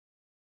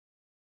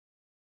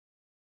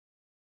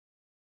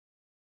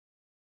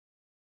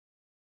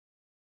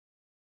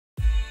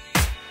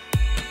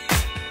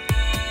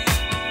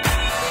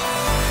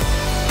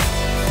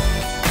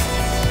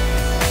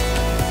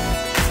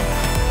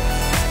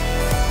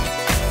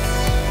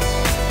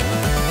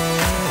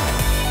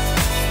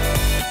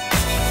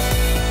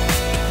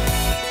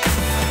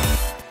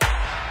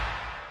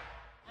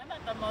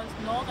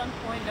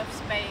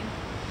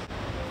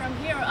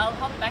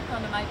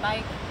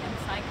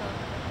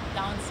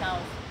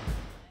south.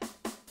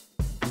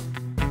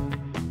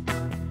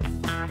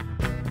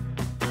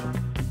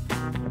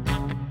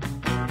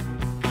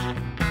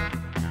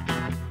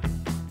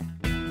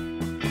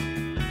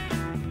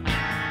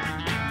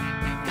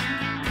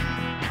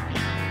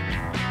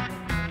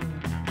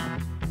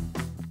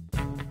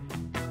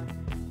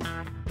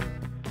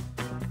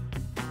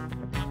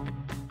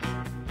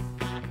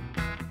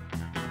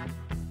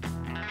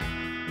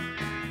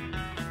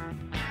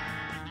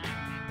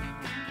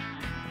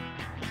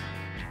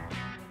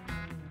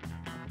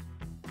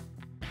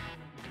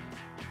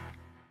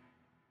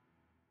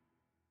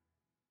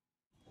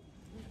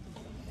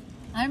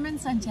 I'm in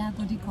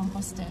Santiago de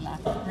Compostela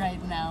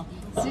right now,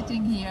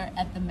 sitting here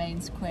at the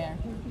main square.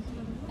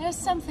 There's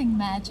something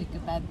magic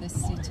about this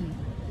city.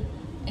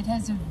 It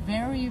has a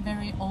very,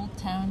 very old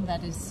town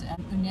that is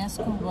an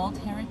UNESCO World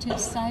Heritage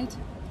Site,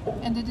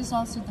 and it is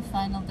also the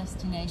final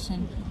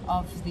destination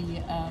of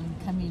the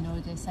Camino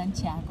de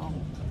Santiago.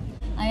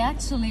 I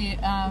actually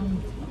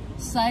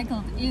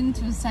cycled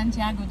into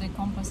Santiago de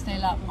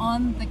Compostela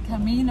on the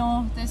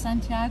Camino de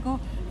Santiago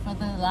for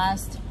the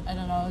last, I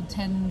don't know,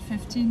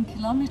 10-15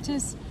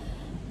 kilometers,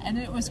 and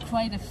it was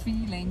quite a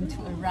feeling to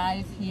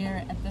arrive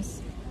here at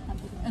this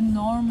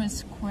enormous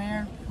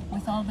square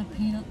with all the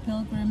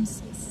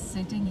pilgrims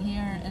sitting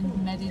here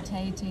and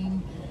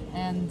meditating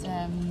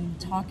and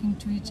talking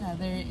to each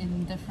other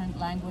in different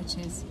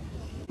languages.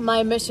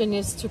 My mission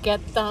is to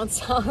get down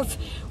south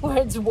where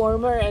it's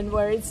warmer and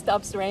where it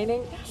stops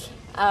raining.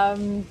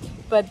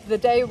 But the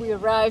day we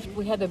arrived,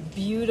 we had a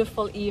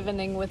beautiful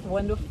evening with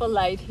wonderful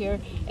light here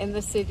in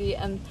the city,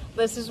 and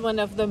this is one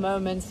of the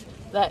moments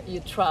that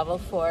you travel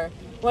for,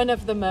 one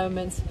of the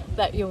moments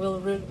that you will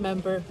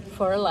remember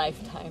for a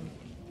lifetime.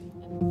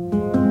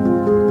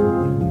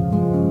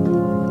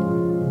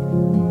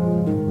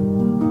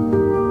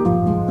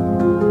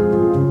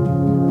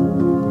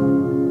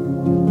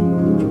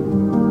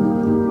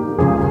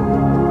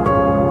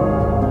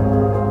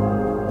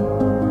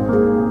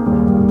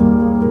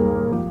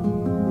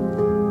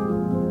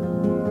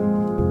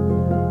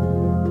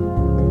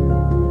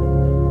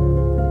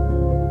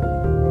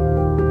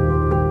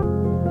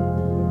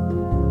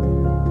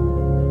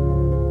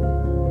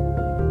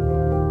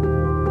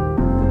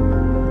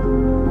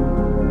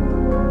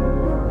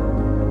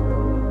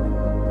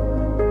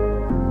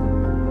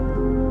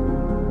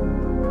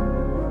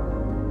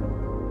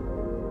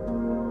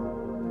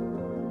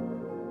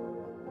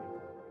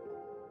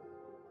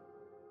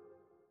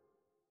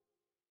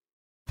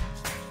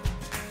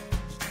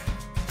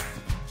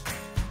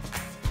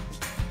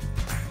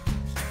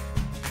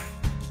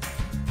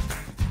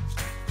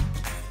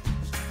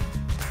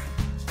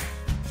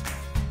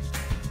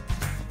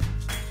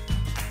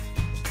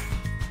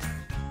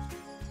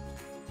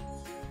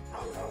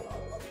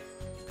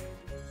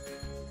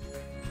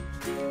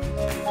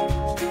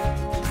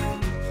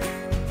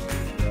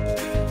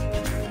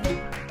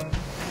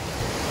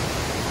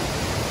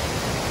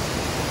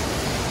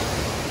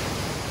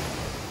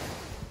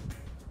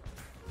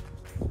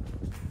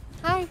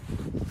 Hi!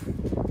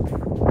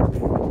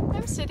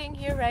 I'm sitting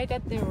here right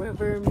at the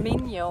river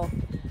Minho.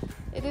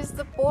 It is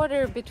the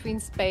border between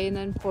Spain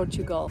and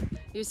Portugal.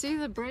 You see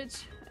the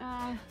bridge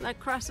that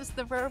crosses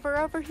the river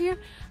over here?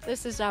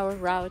 This is our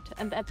route,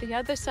 and at the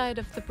other side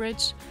of the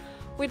bridge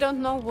we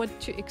don't know what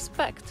to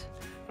expect.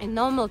 In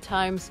normal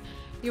times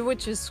you would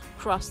just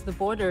cross the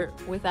border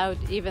without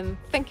even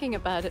thinking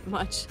about it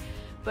much.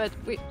 But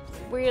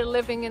we're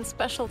living in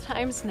special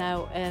times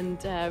now,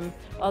 and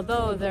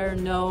although there are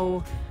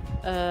no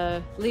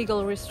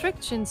legal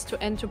restrictions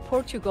to enter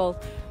Portugal,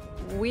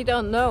 we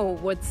don't know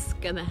what's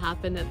gonna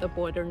happen at the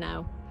border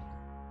now.